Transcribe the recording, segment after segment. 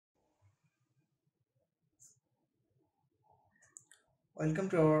Welcome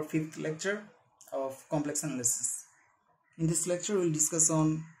to our fifth lecture of complex analysis. In this lecture, we will discuss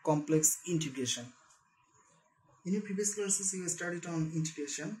on complex integration. In your previous classes, you studied on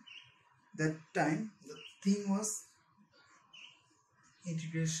integration. That time, the theme was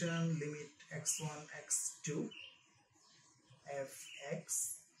integration limit x1, x2,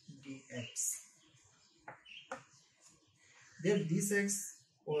 fx dx. There, this x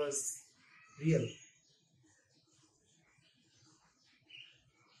was real.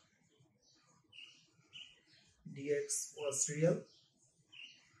 Dx was real.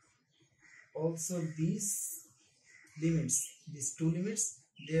 Also these limits, these two limits,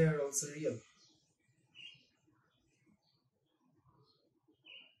 they are also real.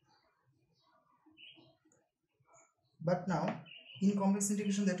 But now in complex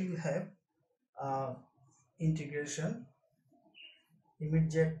integration that you have integration limit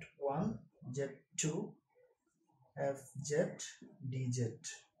z1, z2, fz dz.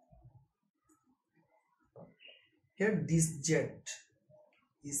 Here this z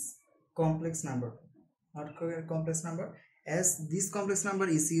is complex number, not complex number. As this complex number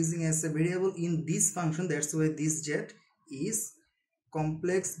is using as a variable in this function, that's why this z is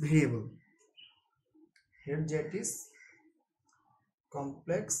complex variable. Here z is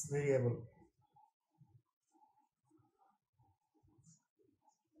complex variable.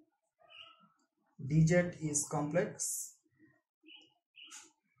 Dz is complex,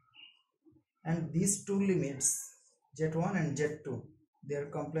 and these two limits z1 and z2, they are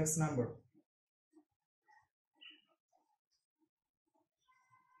complex number.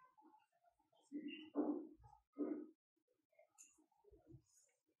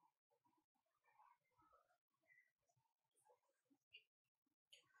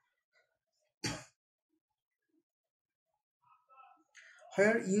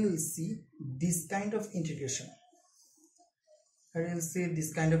 Here you will see this kind of integration. Here you will see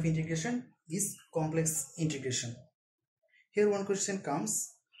this kind of integration is complex integration. Here one question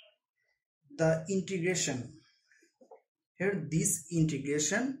comes, the integration. Here this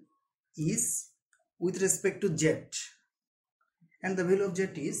integration is with respect to z, and the value of z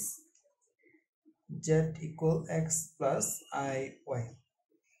is z equal x plus iy.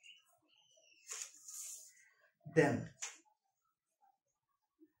 Then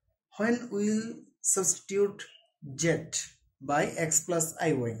when we will substitute z by x plus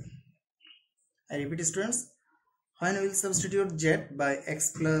iy, I repeat students, when we will substitute z by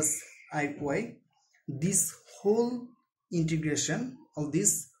x plus iy, this whole integration or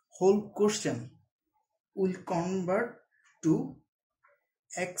this whole question will convert to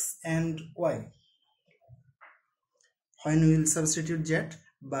x and y. When we will substitute z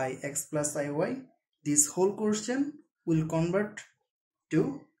by x plus iy, this whole question will convert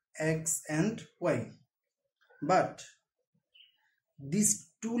to x and y. But these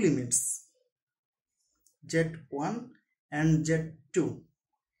two limits, z1 and z2,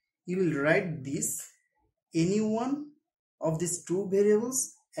 you will write this any one of these two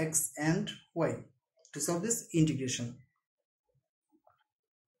variables x and y to solve this integration.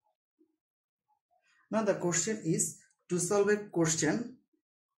 Now the question is to solve a question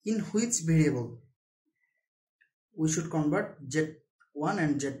in which variable we should convert z1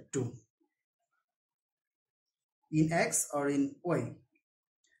 and z2, in x or in y.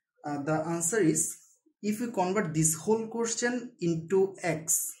 The answer is, if we convert this whole question into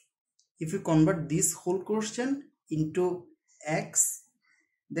x, if we convert this whole question into x,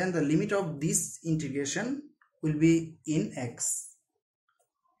 then the limit of this integration will be in x.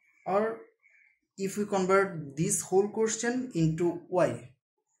 Or if we convert this whole question into y,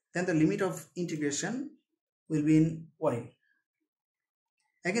 then the limit of integration will be in y.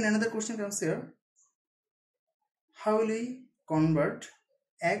 Again another question comes here, how will we convert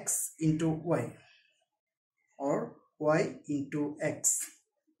x into y or y into x?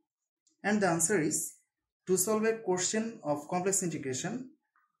 And the answer is, to solve a question of complex integration,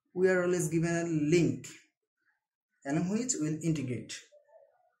 we are always given a link along which we will integrate.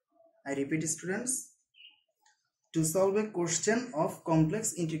 I repeat students, to solve a question of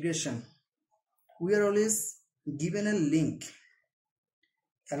complex integration, we are always given a link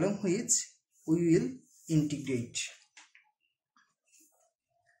along which we will integrate.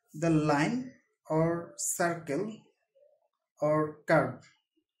 The line or circle or curve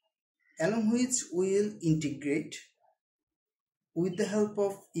along which we will integrate, with the help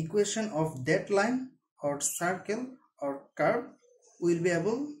of equation of that line or circle or curve, we will be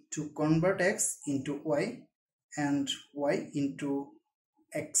able to convert x into y and y into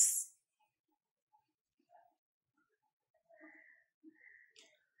x.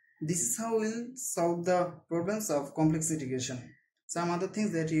 This is how we will solve the problems of complex integration. Some other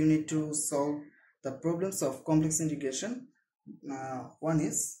things that you need to solve the problems of complex integration. One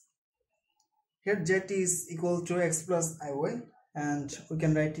is, here z is equal to x plus iy, and we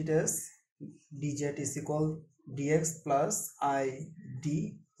can write it as dz is equal dx plus I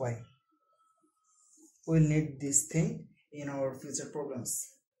dy. We'll need this thing in our future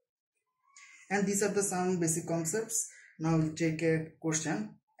problems. And these are the some basic concepts. Now we'll take a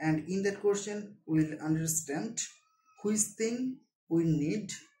question, and in that question we'll understand which thing we need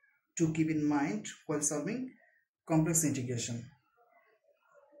to keep in mind while solving complex integration.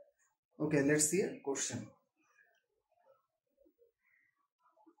 Okay, let's see a question.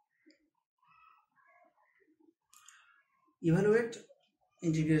 Evaluate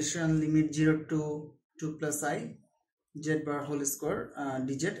integration limit 0 to 2 plus I z bar whole square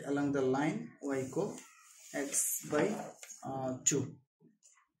dz along the line y equal x by 2.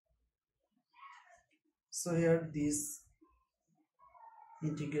 So here this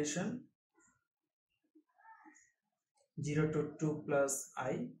integration 0 to 2 plus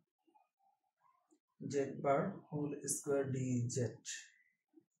I z bar whole square dz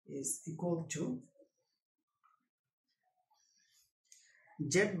is equal to,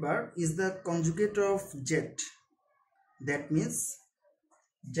 z bar is the conjugate of z. That means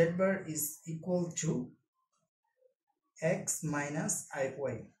z bar is equal to x minus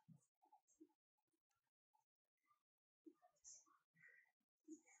iy.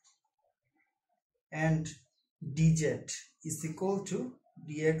 And dz is equal to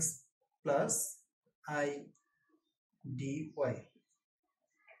dx plus I dy.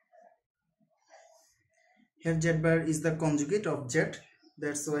 Here z bar is the conjugate of z,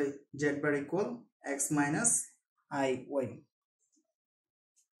 that's why z bar equal x minus iy.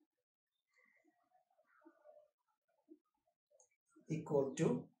 Equal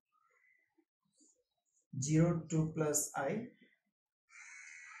to 0 2 plus I,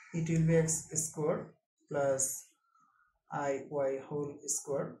 it will be x square plus iy whole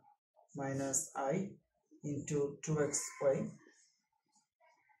square minus I into 2xy,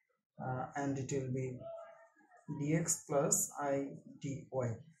 and it will be dx plus I dy.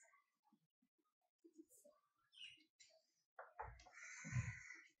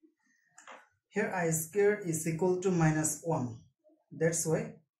 Here I square is equal to minus 1, that's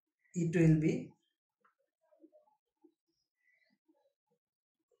why it will be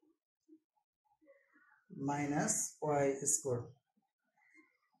minus y square.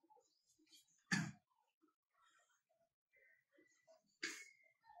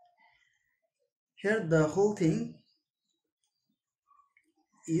 Here the whole thing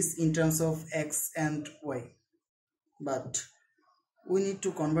is in terms of x and y, but we need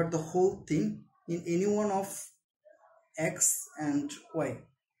to convert the whole thing in any one of x and y.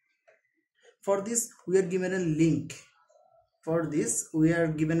 For this we are given a link.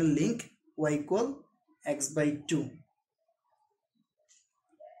 Y equal x by 2.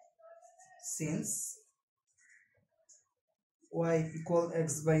 Since y equal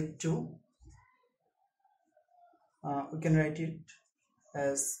x by 2, we can write it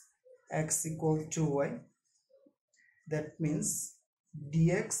as x equal to y. That means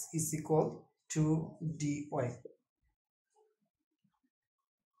dx is equal to dy.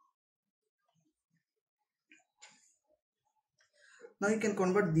 Now you can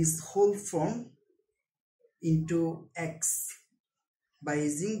convert this whole form into x by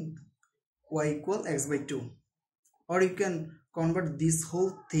using y equal x by 2, or you can convert this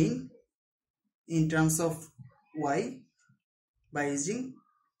whole thing in terms of y by using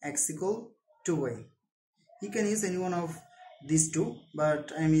x equal to y. You can use any one of these two,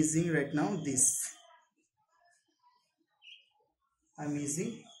 but I am using right now this. I am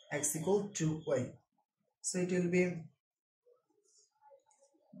using x equal to y. So it will be,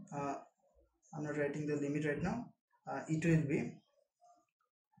 I'm not writing the limit right now. It will be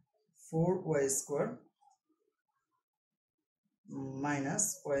 4y square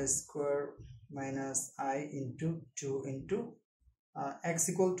minus y square minus I into 2 into x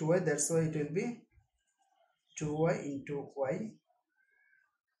equal to y, that's why it will be 2y into y,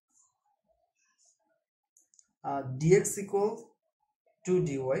 dx equal to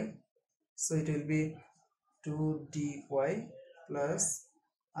dy, so it will be 2 dy plus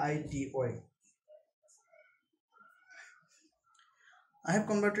I dy. I have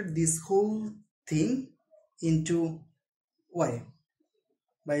converted this whole thing into y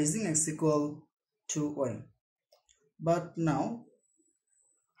by using x equal to y. But now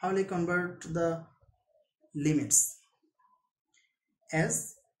how will I convert the limits?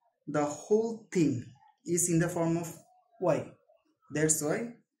 As the whole thing is in the form of y, that's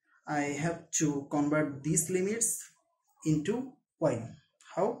why I have to convert these limits into y.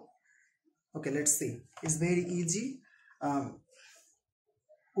 How? Okay, let's see. It's very easy.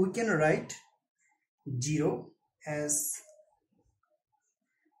 We can write 0 as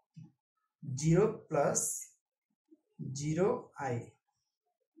 0 plus 0i.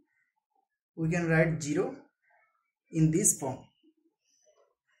 We can write 0 in this form.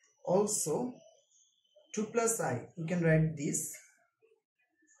 Also 2 plus I, we can write this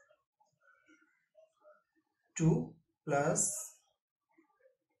 2 plus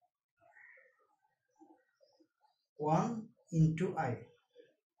 1 into I.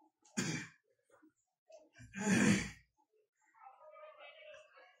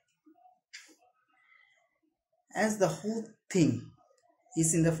 As the whole thing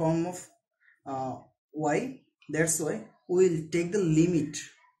is in the form of y, that's why we will take the limit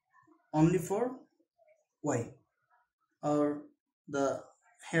only for y, or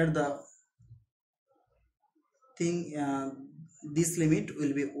here the thing, this limit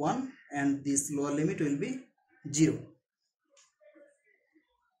will be 1 and this lower limit will be 0.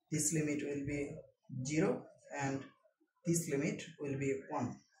 This limit will be 0 and this limit will be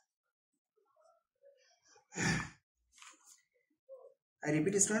 1. I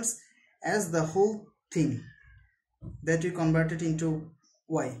repeat, students, as the whole thing that we converted into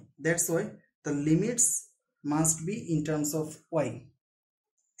y, that's why the limits must be in terms of y,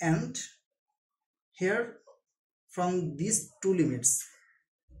 and here from these two limits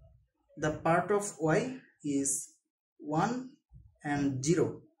the part of y is 1 and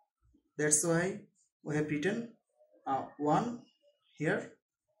 0. That's why we have written 1 here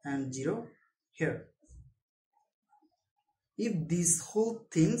and 0 here. If these whole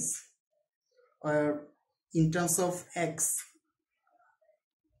things are in terms of x,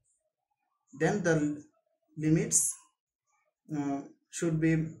 then the limits should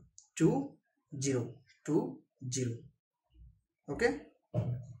be 2 0 2 0. Okay,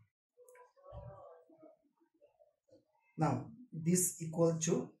 now this equal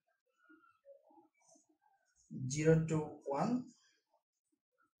to 0 to 1,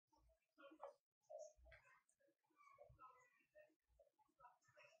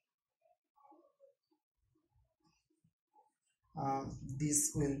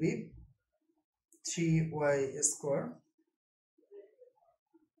 this will be 3y square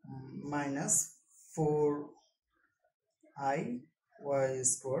minus 4i y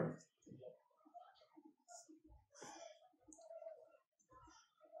square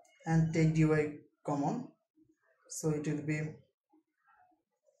and take dy common, so it will be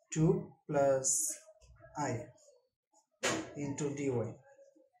 2 plus I into dy.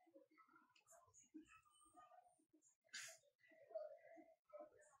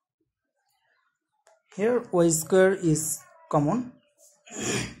 Here y square is common,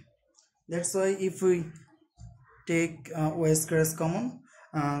 that's why if we take y square as common,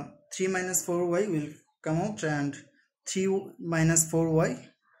 3 minus 4y will come out, and 3 minus 4y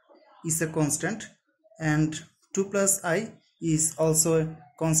is a constant, and 2 plus I is also a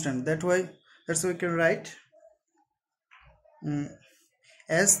constant. That's why we can write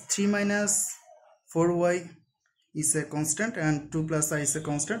as 3 minus 4y is a constant and 2 plus I is a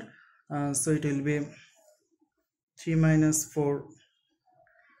constant, so it will be 3 minus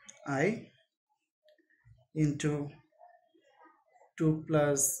 4i into 2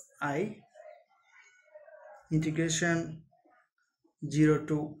 plus I integration 0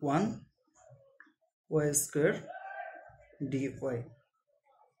 to 1 y square dy.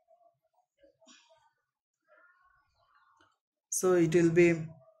 So it will be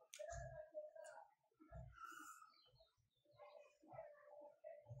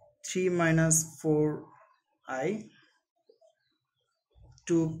 3 minus 4i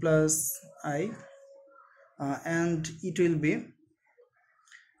 2 plus I, and it will be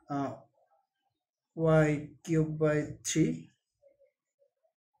y cube by 3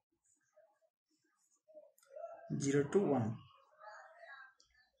 0 to 1.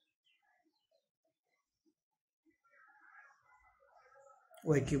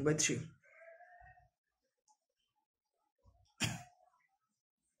 Y cube by 3.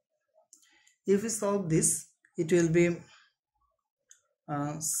 If we solve this, it will be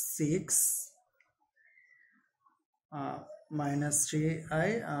 6 minus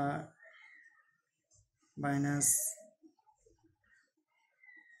 3i minus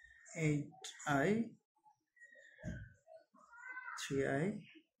 8i 3i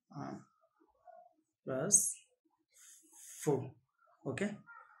plus 4. Okay,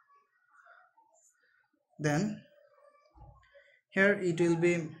 then here it will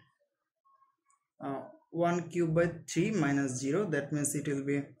be 1 cube by 3 minus 0, that means it will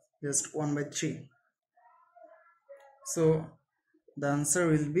be just 1 by 3. So The answer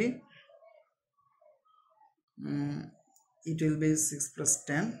will be it will be 6 plus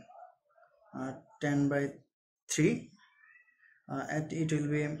 10, 10 by 3, and it will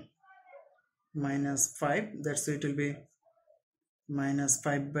be minus 5, that's why it will be minus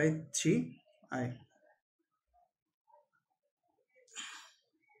 5 by 3i.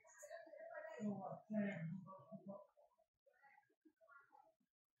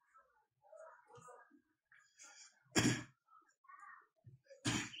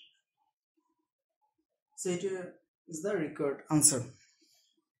 So it is the required answer.